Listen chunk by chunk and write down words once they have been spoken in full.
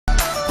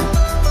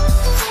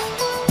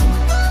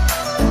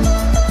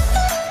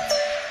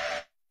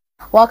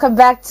Welcome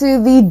back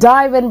to the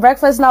Diamond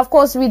Breakfast. Now, of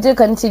course, we do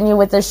continue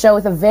with the show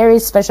with a very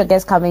special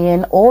guest coming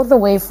in all the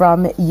way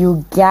from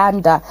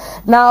Uganda.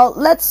 Now,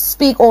 let's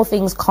speak all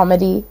things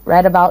comedy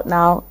right about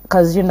now,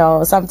 because, you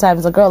know,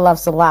 sometimes a girl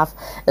loves to laugh,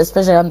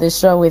 especially on this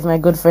show with my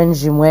good friend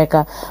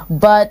Jimweka.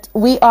 But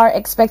we are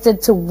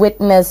expected to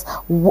witness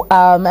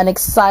an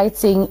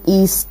exciting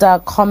Easter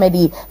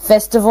comedy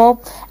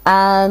festival,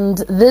 and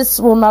this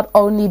will not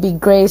only be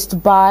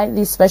graced by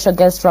the special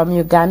guest from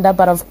Uganda,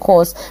 but of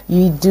course,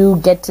 you do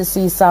get to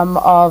see some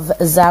of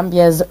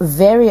Zambia's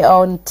very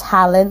own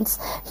talents.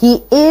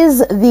 He is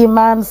the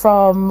man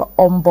from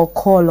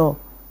Ombokolo.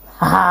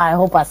 I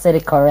hope I said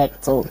it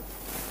correct too.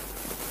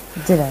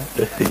 Did I?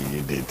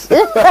 You did.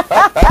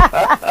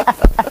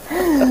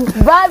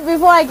 But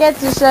before I get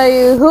to show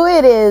you who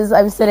it is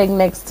I'm sitting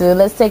next to,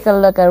 let's take a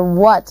look at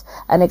what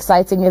an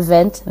exciting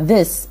event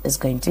this is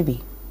going to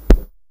be.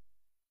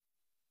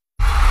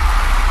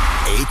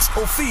 It's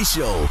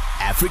official.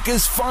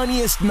 Africa's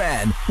funniest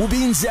man will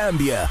be in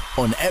Zambia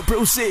on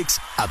April 6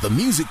 at the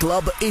music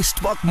club East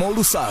Park Mall,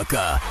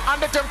 Lusaka.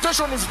 And the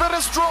temptation is very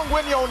strong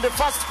when you're on the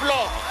first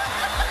floor.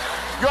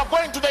 You are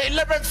going to the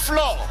 11th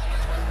floor.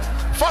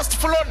 First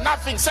floor,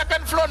 nothing.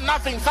 Second floor,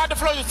 nothing. Third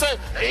floor, you say,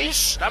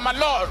 ish, I'm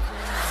alone.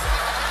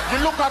 You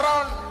look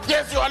around,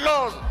 yes, you're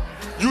alone.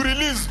 You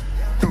release.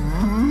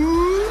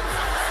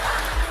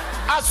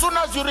 As soon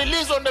as you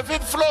release on the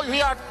 5th floor, you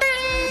hear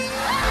ding.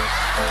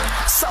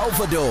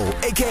 Salvado,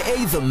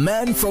 aka the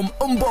man from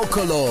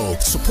Umbokolo,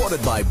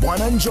 supported by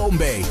Bwana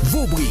Njombe,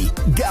 Vubri,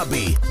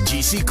 Gabi,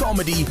 GC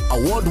Comedy,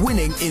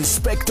 award-winning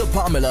Inspector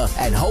Pamela,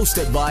 and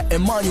hosted by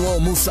Emmanuel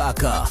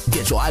Musaka.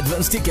 Get your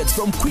advance tickets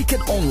from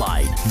Cricket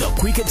Online, the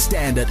Cricket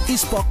Standard,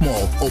 East Park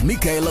Mall, or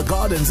Michaela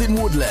Gardens in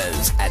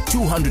Woodlands at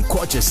 200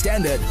 kwacha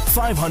standard,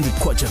 500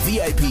 kwacha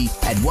VIP,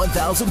 and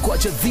 1000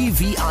 kwacha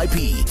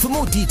VVIP. For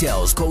more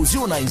details, call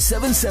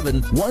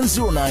 0977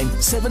 109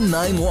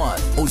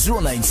 791 or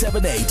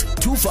 0978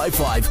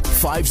 255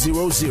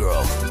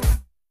 500.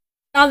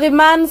 Now, the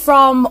man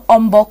from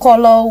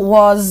Ombokolo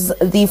was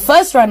the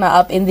first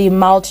runner-up in the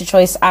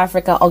Multi-Choice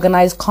Africa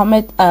organized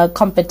comedy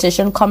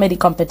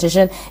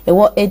competition.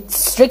 It's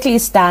strictly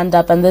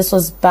stand-up, and this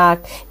was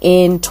back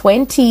in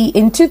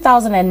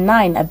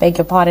 2009, I beg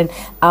your pardon,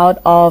 out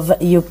of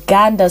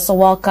Uganda. So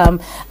welcome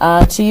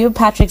to you,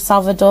 Patrick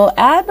Salvado,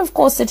 and of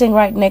course, sitting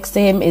right next to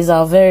him is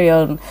our very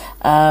own,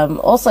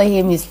 also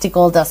him, he's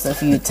tickled us a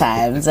few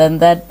times, and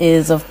that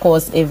is, of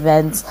course,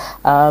 events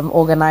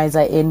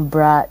organizer in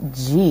Bra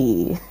G.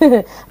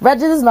 Brad,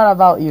 this is not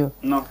about you.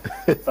 No,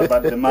 it's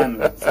about the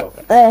man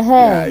himself.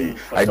 Yeah,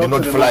 I did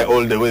not fly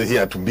all the way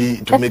here to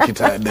make it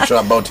the show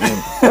about him.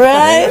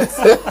 Right?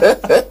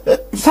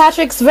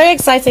 Patrick's very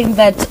exciting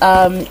that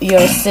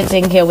you're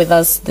sitting here with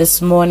us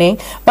this morning.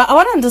 But I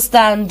want to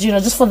understand, you know,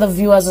 just for the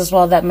viewers as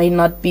well that may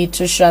not be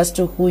too sure as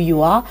to who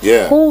you are.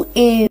 Yeah. Who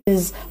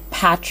is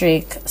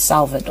Patrick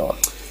Salvado?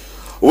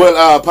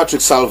 Well, Patrick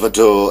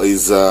Salvado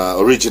is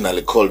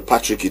originally called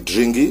Patrick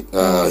Idringi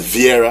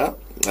Vieira.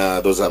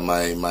 Those are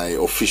my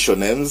official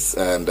names,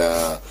 and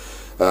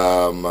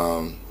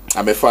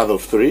I'm a father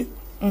of 3,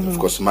 of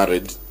course,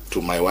 married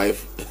to my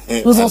wife,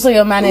 who's also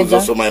your manager. Who's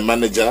also my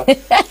manager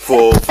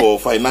for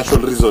financial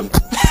reason.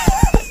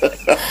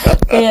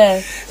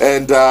 Yeah.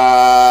 And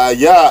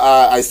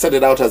I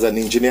started out as an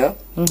engineer.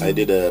 I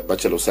did a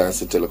Bachelor of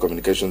Science in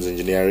Telecommunications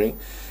Engineering,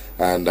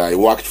 and I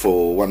worked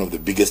for one of the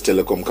biggest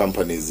telecom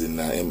companies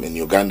in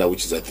Uganda,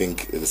 which is, I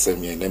think, the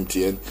same year in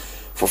MTN,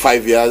 for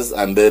 5 years.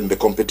 And then the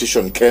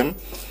competition came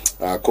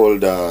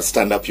called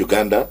Stand Up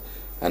Uganda,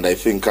 and I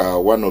think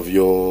one of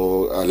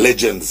your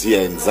legends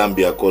here in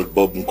Zambia called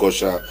Bob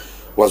Nkosha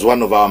was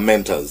one of our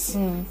mentors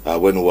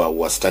when we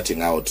were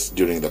starting out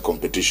during the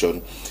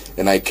competition.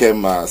 And I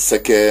came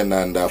second,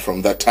 and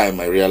from that time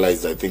I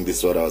realized I think this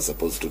is what I was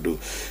supposed to do.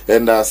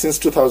 And since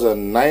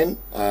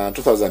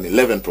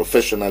 2011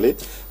 professionally,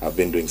 I've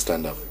been doing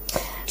stand-up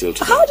till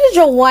today. How did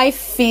your wife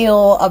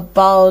feel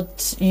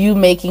about you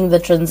making the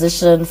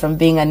transition from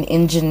being an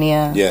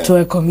engineer to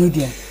a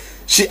comedian?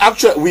 She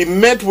actually, we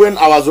met when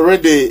I was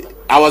already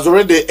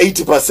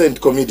 80%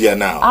 comedian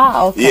now.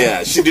 Ah, okay.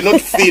 Yeah, she did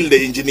not feel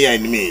the engineer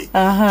in me.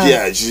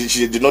 Yeah,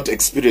 she did not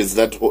experience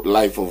that whole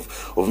life of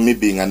me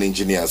being an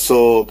engineer.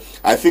 So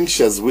I think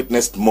she has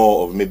witnessed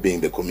more of me being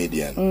the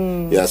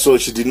comedian. Yeah, so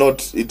she did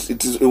not.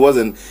 It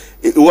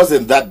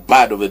wasn't that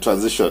bad of a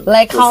transition.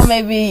 Like how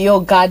maybe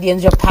your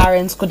guardians, your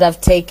parents could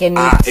have taken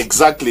it.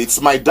 Exactly.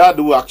 It's my dad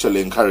who actually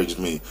encouraged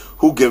me,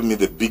 who gave me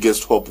the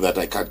biggest hope that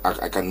I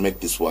can make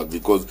this work,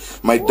 because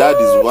my dad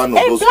is one of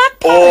those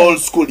old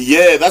school.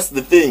 Yeah, that's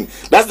the thing.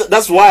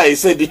 That's why I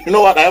said, you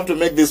know what, I have to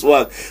make this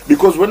work.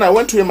 Because when I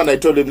went to him and I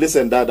told him,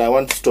 listen, Dad, I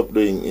want to stop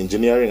doing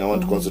engineering. I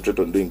want to concentrate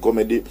on doing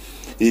comedy.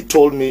 He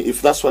told me,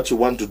 if that's what you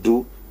want to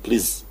do,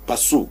 please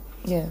pursue.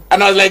 Yeah.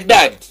 And I was like,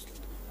 Dad,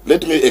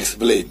 let me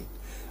explain.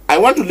 I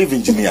want to leave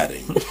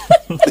engineering.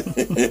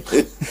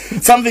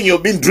 Something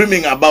you've been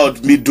dreaming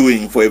about me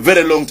doing for a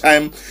very long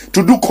time,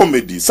 to do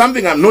comedy.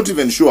 Something I'm not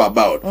even sure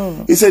about.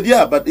 He said,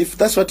 yeah, but if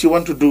that's what you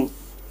want to do.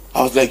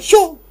 I was like,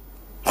 sure.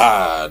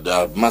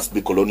 There must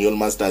be colonial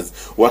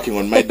masters working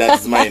on my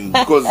dad's mind,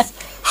 because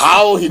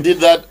how he did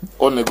that,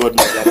 only God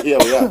knows. And here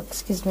we are.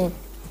 Excuse me.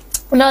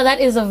 No,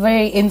 that is a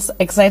very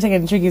exciting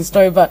and intriguing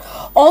story. But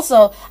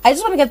also, I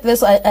just want to get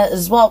this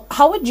as well.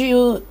 How would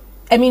you?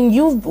 I mean,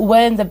 you were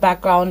in the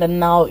background, and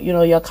now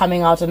you're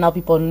coming out, and now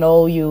people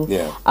know you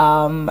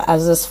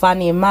as this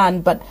funny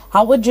man. But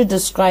how would you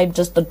describe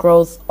just the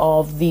growth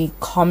of the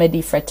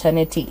comedy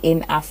fraternity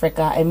in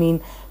Africa? I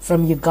mean,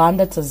 from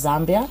Uganda to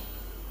Zambia.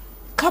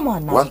 Come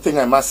on now. One thing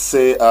I must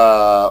say,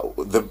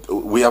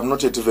 we have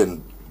not yet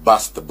even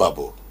burst the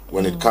bubble.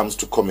 When it comes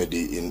to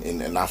comedy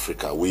in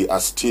Africa, we are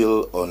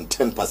still on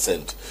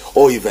 10%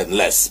 or even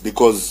less,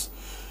 because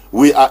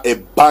we are a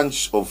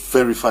bunch of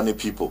very funny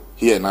people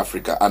here in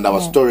Africa, and our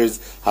stories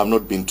have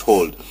not been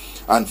told.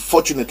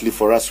 Unfortunately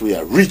for us, we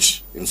are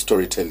rich in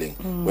storytelling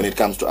when it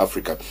comes to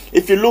Africa.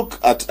 If you look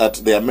at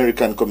the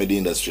American comedy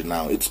industry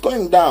now, it's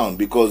going down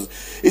because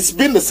it's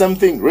been the same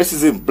thing: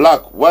 racism,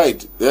 black,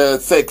 white,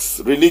 sex,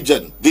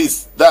 religion,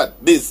 this,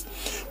 that, this.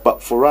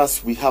 But for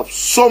us, we have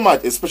so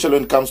much, especially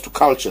when it comes to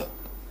culture.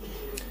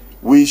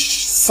 We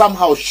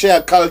somehow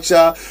share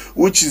culture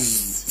which is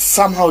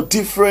somehow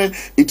different.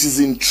 It is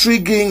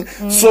intriguing.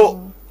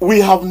 So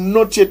we have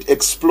not yet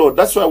explored.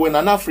 That's why when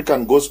an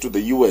African goes to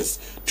the US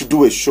to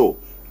do a show,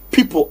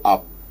 people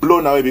are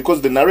blown away,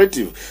 because the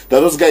narrative that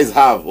those guys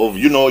have of,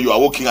 you are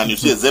walking and you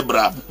see a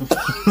zebra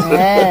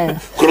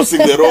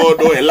crossing the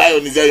road, or a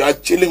lion is there, you are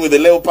chilling with a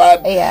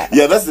leopard.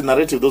 Yeah, that's the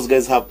narrative those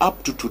guys have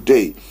up to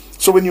today.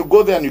 So when you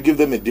go there and you give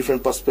them a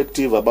different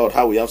perspective about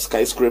how we have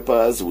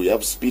skyscrapers, we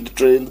have speed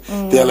trains,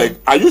 they're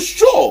like, are you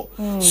sure?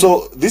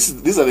 So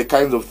these are the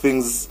kinds of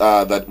things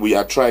that we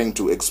are trying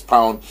to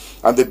expound.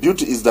 And the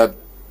beauty is that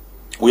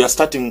we are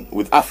starting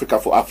with Africa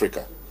for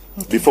Africa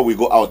before we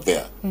go out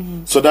there.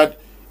 So that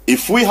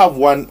if we have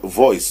one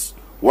voice,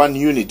 one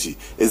unity,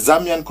 a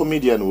Zambian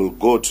comedian will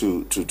go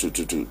to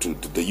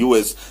the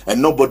US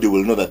and nobody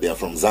will know that they are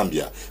from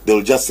Zambia.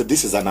 They'll just say,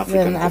 this is an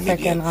African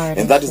comedian.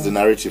 And that is the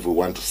narrative we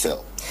want to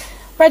sell.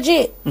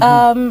 Reggie,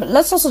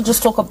 let's also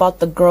just talk about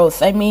the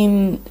growth. I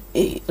mean,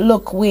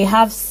 look, we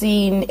have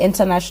seen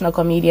international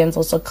comedians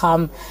also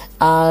come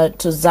to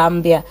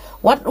Zambia.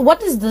 What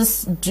does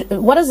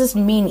this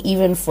mean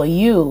even for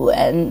you,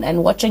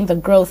 and watching the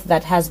growth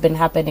that has been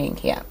happening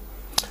here?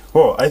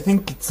 Well, I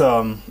think it's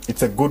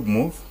a good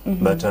move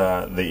that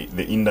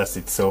the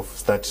industry itself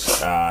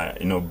starts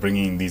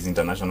bringing these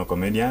international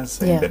comedians.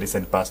 In the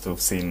recent past,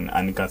 we've seen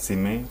Anika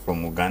Sime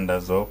from Uganda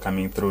as well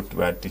coming through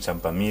to Teacher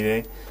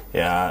Mpamire.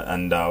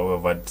 And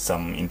we've had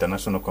some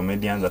international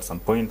comedians at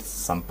some point.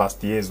 Some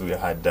past years we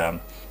had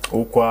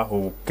Ukwa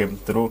who came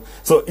through.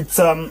 So it's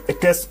a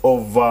case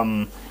of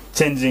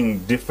changing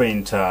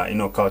different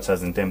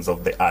cultures in terms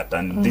of the art,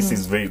 and this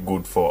is very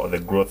good for the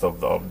growth of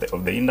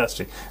the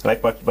industry.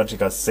 Like what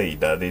Patrick has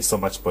said, there's so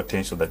much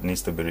potential that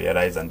needs to be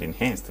realized and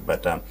enhanced,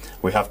 but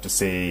we have to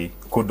say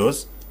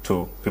kudos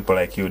to people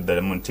like you,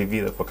 Diamond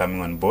TV, for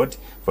coming on board,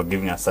 for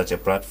giving us such a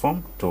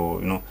platform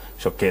to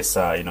showcase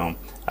our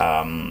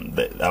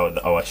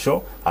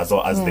show, as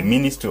well as the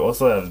ministry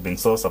also has been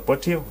so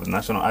supportive, the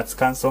National Arts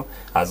Council,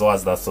 as well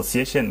as the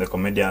association, the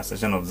Comedian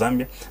Association of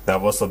Zambia. They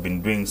have also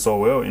been doing so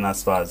well in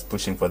as far as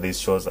pushing for these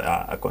shows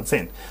are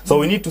concerned. So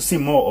we need to see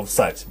more of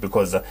such,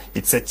 because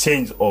it's a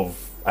change of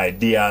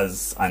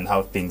ideas and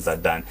how things are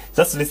done.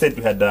 Just recently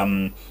we had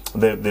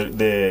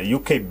the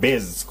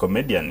UK-based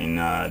comedian in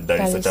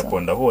Darisa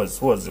Chaponda who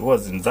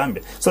was in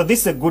Zambia. So this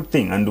is a good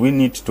thing, and we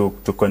need to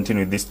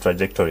continue this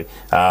trajectory.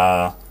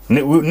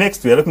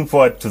 Next, we are looking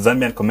forward to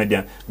Zambian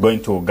comedian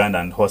going to Uganda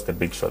and host a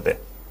big show there.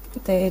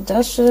 They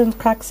just shouldn't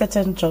crack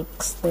certain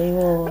jokes. They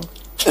will.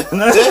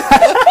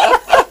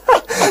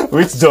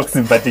 Which jokes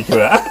in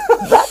particular?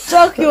 That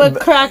joke you were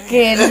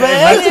cracking,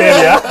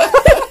 man.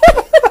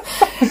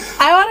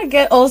 I want to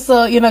get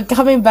also,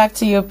 coming back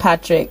to you,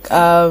 Patrick.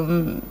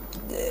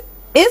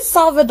 Is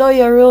Salvado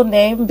your real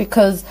name?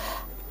 Because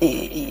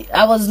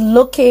I was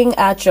looking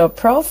at your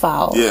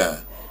profile.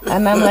 Yeah.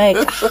 And I'm like,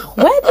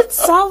 where did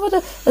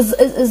Salvado?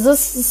 Is this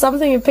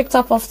something you picked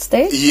up off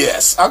stage?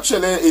 Yes,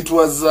 actually, it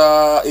was.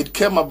 It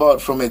came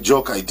about from a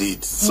joke I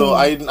did. So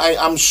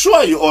I'm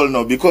sure you all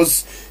know,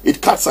 because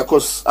it cuts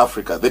across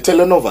Africa. The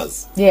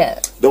telenovas. Yeah.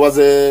 There was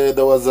a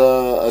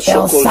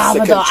show called Salvado.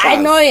 Second Chance. I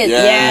know it.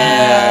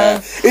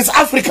 Yeah. It's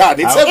African.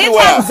 It's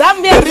everywhere. It's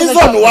Zambia. The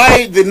reason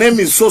why the name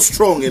is so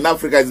strong in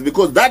Africa is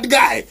because that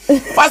guy.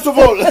 First of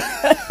all.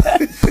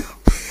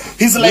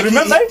 He's like,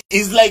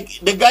 he's like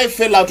the guy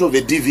fell out of a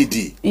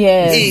DVD.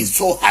 Yeah. He's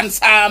so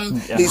handsome.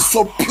 Yeah. He's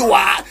so pure.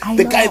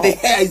 The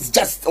hair is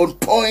just on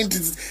point.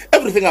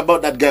 Everything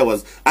about that guy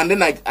was. And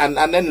then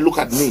and then look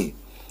at me.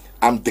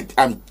 I'm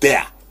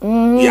there.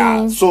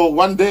 Yeah. So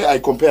one day I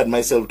compared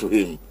myself to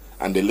him,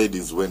 and the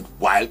ladies went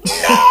wild.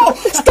 No,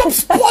 stop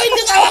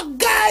spoiling our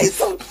guy.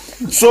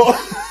 So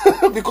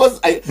because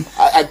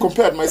I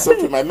compared myself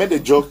to him, I made a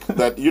joke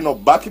that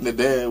back in the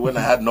day when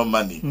I had no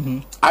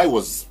money, I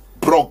was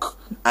broke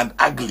and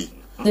ugly.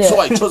 So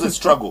I chose a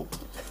struggle.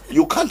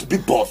 You can't be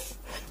both.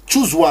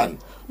 Choose one.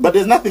 But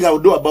there's nothing I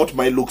would do about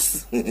my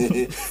looks.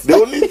 The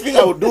only thing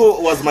I would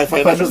do was my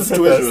financial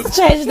situation.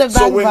 Change the bank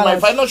So when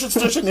balance. my financial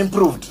situation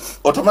improved,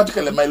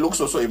 automatically my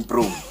looks also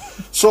improved.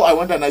 So I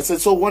went and I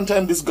said, so one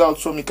time this girl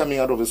saw me coming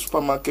out of a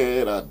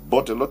supermarket, I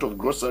bought a lot of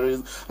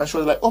groceries, and she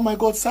was like, oh my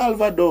God,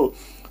 Salvado.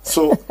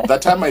 So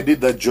that time I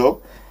did that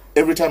job,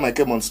 every time I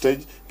came on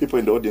stage, people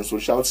in the audience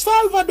would shout,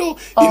 Salvado,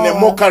 in a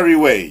mockery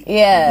way.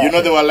 Yeah. You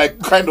know, they were like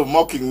kind of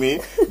mocking me.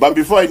 But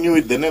before I knew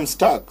it, the name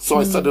stuck. So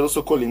I started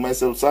also calling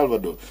myself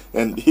Salvado.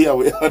 And here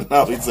we are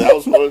now. It's a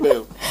household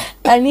name.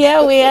 And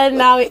here we are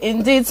now,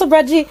 indeed. So,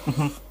 Braji,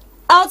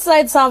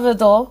 outside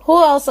Salvador,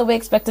 who else are we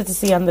expected to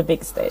see on the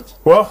big stage?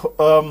 Well,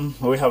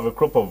 we have a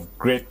group of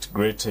great,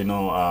 you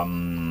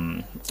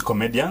know,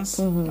 comedians,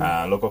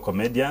 local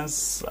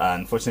comedians.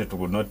 Unfortunately,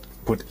 we could not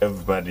put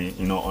everybody,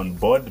 you know, on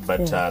board.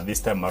 But this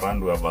time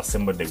around, we have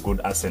assembled a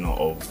good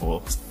arsenal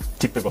of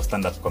typical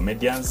stand-up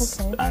comedians.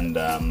 Okay. And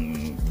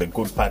the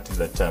good part is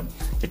that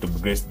it will be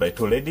graced by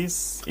two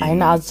ladies. I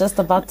know, I was just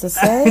about to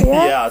say,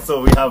 yeah. Yeah,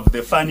 so we have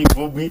the funny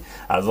Vubi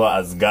as well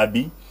as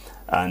Gabi.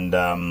 And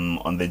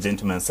on the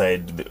gentleman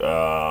side,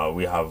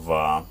 we have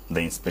the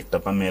Inspector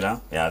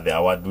Pamela, the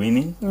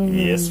award-winning,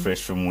 yes,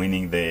 fresh from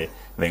winning the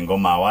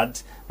Ngoma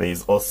Award. There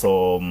is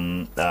also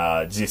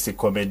GC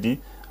Comedy,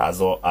 as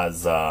well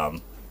as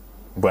Bwana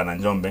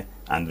Njombe,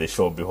 and the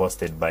show will be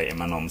hosted by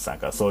Emmanuel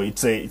Msaka. So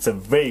it's a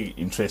very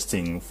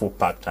interesting,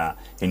 full-packed,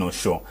 you know,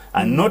 show.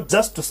 And not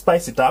just to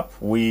spice it up,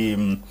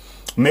 we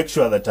make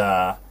sure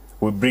that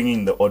we're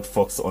bringing the old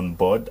folks on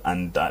board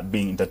and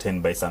being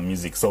entertained by some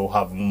music. So we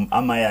have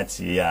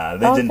Amayachi,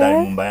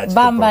 legendary Mumbayachi.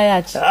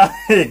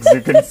 Bambayachi.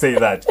 You can say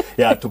that,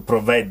 to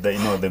provide the, you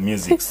know, the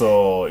music.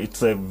 So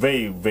it's a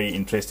very, very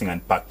interesting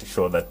and packed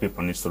show that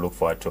people need to look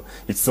forward to.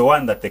 It's the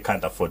one that they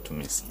can't afford to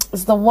miss.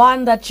 It's the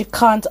one that you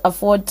can't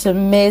afford to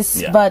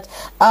miss. Yeah. But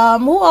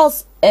who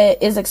else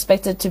is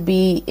expected to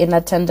be in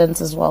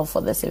attendance as well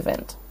for this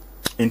event?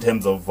 In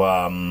terms of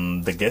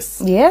the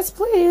guests? Yes,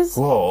 please.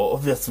 Well,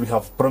 obviously we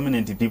have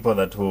prominent people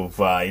that we've,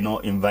 you know,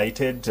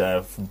 invited,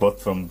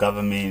 both from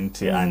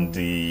government and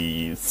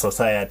the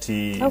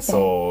society. Okay.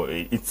 So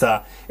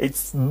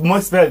it's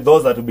most especially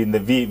those that will be in the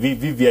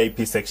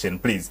VVIP section,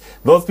 please.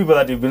 Those people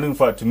that you've been looking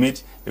forward to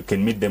meet, you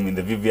can meet them in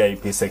the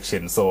VVIP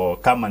section. So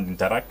come and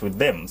interact with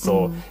them.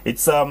 So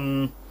it's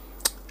going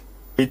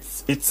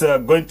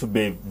to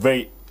be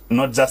very,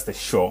 not just a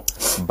show,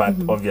 but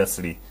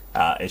obviously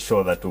a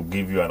show that will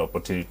give you an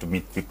opportunity to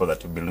meet people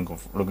that you've been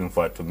looking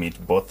forward to meet,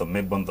 both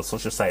maybe on the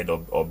social side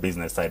or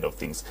business side of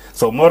things.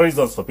 So more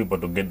reasons for people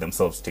to get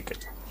themselves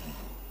tickets.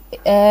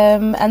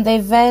 And the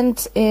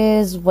event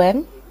is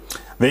when?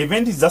 The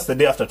event is just the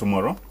day after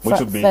tomorrow, which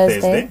will be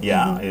Thursday.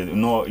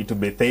 No, it will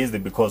be Thursday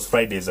because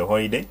Friday is a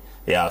holiday.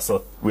 Yeah,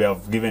 so we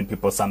have given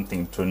people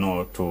something to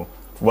know to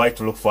why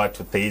to look forward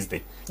to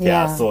Thursday.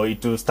 Yeah, so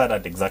it will start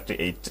at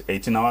exactly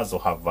 18 hours.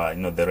 We'll have,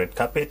 you know, the red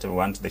carpet. We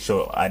want the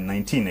show at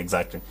 19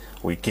 exactly.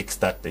 We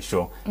kickstart the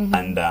show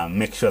and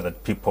make sure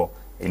that people,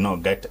 you know,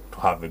 get to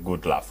have a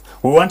good laugh.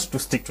 We want to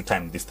stick to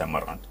time this time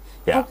around.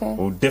 Yeah,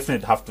 we'll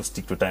definitely have to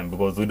stick to time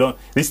because we don't,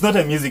 it's not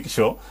a music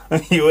show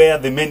where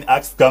the main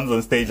act comes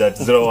on stage at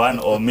 01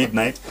 or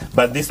midnight,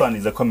 but this one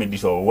is a comedy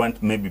show. We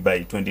want maybe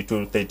by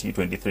 22, 30,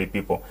 23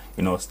 people,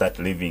 you know, start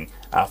leaving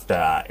after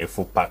a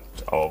full pack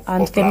of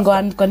can go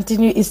and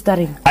continue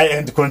Eastering.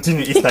 And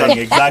continue Eastering,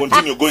 exactly.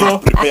 Continue going to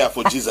prepare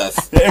for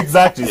Jesus.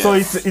 Exactly.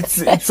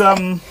 Yes.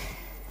 So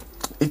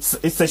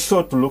it's a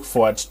show to look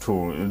forward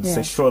to. It's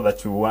a show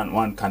that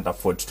one can't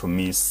afford to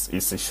miss.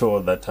 It's a show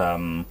that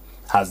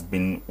has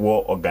been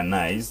well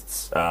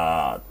organized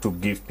to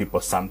give people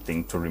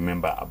something to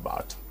remember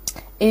about.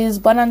 Is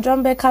Bwana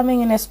Njombe coming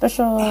in a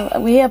special?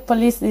 We hear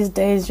police these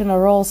days, you know,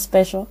 roll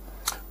special.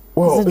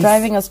 Well, is he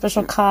driving a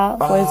special car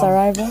for his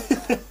arrival?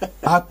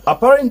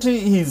 Apparently,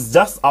 he's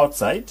just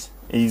outside.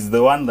 He's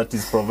the one that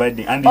is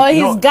providing. And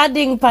he's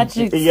guarding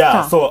Patrick's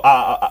car. So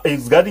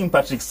he's guarding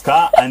Patrick's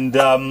car, and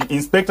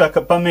Inspector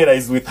Pamela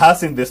is with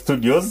us in the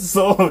studios.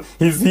 So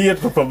he's here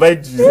to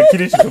provide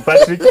security to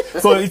Patrick.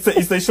 So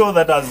it's a show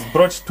that has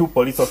brought two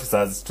police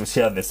officers to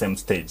share the same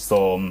stage.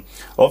 So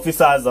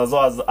officers as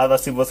well as other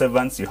civil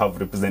servants, you have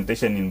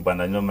representation in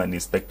Bwana Njombe and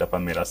Inspector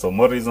Pamela. So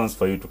more reasons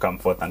for you to come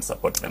forth and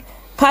support them.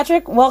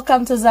 Patrick,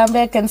 welcome to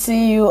Zambia. I can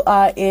see you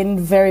are in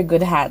very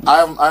good hands.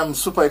 I'm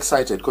super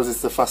excited because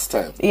it's the first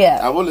time. Yeah.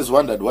 I've always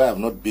wondered why I've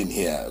not been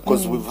here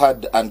because we've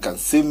had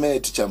Ankansime,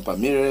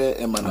 Tichampamire,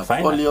 Emma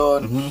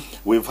Napoleon,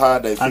 we've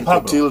had, I think,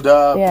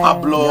 Matilda,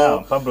 Pablo.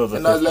 Yeah, Pablo's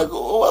and I was like,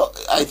 oh, well,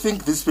 I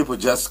think these people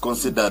just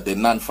consider the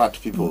non-fat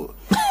people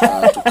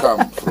to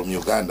come from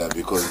Uganda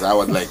because I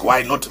was like,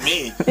 why not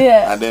me?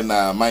 Yeah. And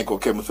then Michael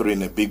came through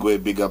in a big way,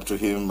 big up to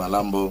him,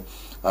 Malambo.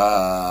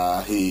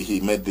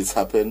 He made this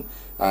happen.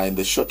 In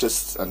the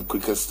shortest and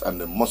quickest and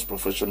the most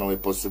professional way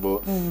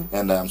possible.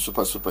 And I'm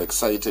super, super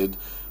excited.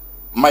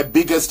 My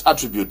biggest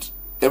attribute,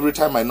 every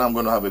time I know I'm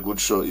going to have a good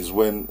show, is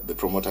when the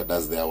promoter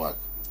does their work.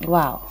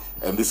 Wow.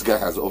 And this guy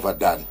has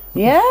overdone.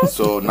 Yeah.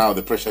 So now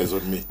the pressure is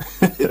on me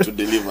to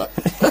deliver.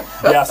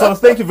 Yeah, so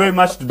thank you very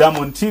much to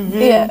Diamond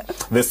TV, Yeah.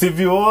 the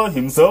CVO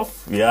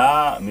himself,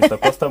 yeah, Mr.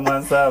 Costa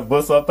Mansa,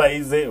 Boss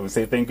Wapaize. We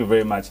say thank you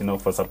very much,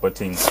 for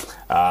supporting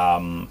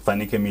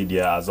Fanike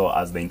Media as well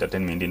as the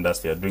entertainment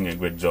industry. You're doing a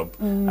great job,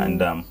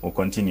 and we'll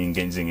continue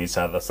engaging each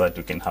other so that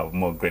we can have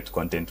more great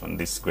content on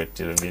this great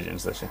television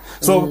session.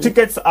 So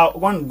tickets are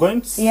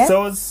going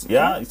sales,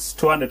 it's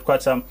 200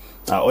 kwacha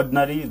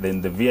ordinary,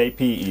 then the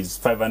VIP is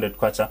 500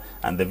 kwacha,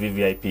 and the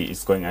VVIP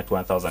is going at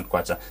 1,000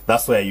 kwacha.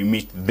 That's where you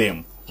meet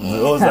them.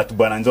 Those that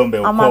Bwana Njombe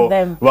will call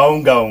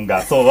Waunga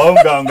Unga. So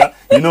Waunga Unga,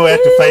 you know where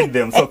to find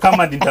them. So come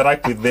and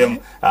interact with them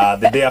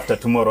the day after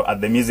tomorrow at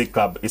the Music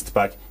Club East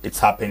Park. It's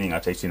happening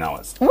at 18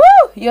 hours. Woo!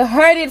 You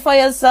heard it for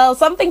yourself.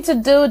 Something to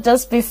do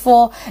just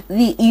before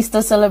the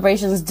Easter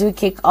celebrations do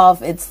kick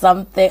off. It's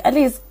something, at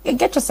least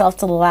get yourself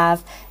to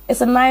laugh.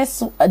 It's a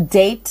nice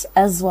date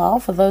as well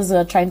for those who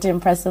are trying to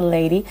impress a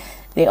lady.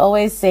 They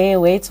always say a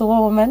way to a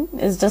woman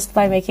is just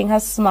by making her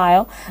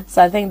smile.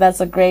 So I think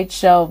that's a great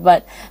show.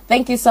 But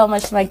thank you so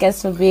much, my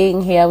guests, for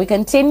being here. We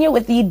continue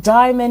with the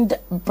Diamond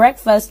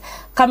Breakfast.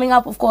 Coming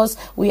up, of course,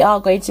 we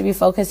are going to be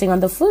focusing on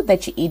the food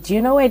that you eat. Do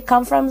you know where it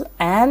comes from?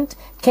 And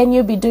can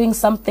you be doing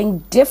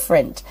something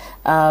different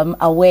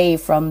away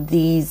from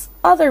these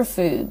other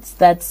foods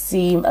that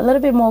seem a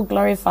little bit more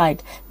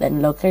glorified than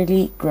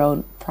locally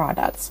grown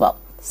products? Well,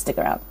 stick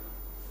around.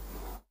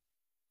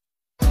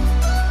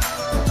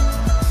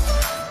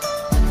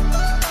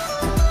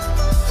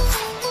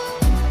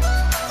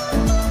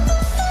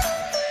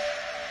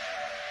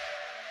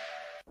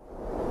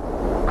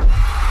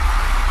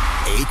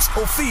 It's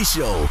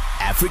official.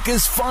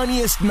 Africa's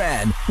funniest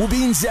man will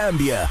be in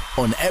Zambia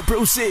on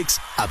April 6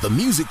 at the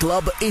Music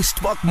Club East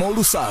Park Mall,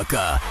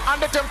 Lusaka.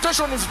 And the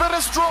temptation is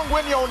very strong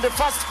when you're on the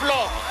first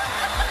floor.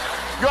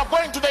 You are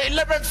going to the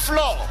 11th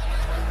floor.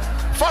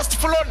 First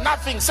floor,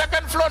 nothing.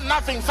 Second floor,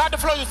 nothing. Third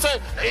floor, you say,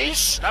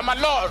 ish, I'm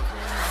alone.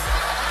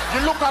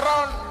 You look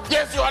around,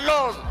 yes, you're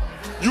alone.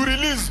 You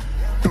release.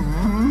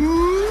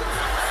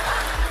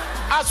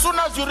 As soon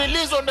as you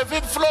release on the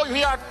 5th floor, you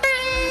hear ding.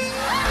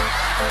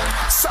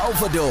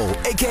 Salvado,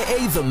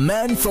 aka the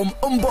man from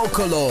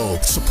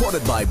Umbokolo,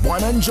 supported by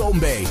Bwana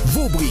Njombe,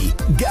 Vubri,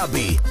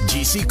 Gabi,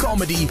 GC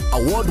Comedy,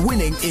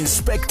 award-winning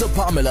Inspector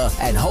Pamela,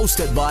 and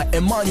hosted by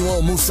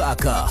Emmanuel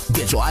Musaka.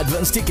 Get your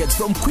advance tickets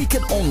from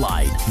Quicket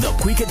Online, the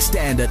Quicket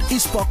Standard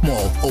East Park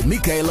Mall, or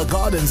Michaela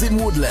Gardens in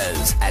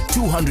Woodlands at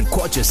 200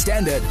 kwacha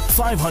Standard,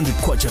 500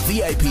 kwacha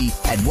VIP,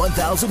 and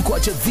 1,000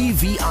 kwacha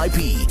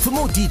VVIP. For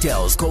more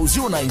details, call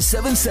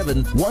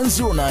 0977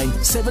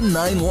 109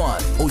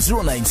 791 or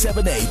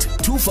 0978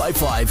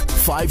 255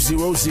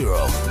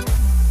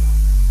 500.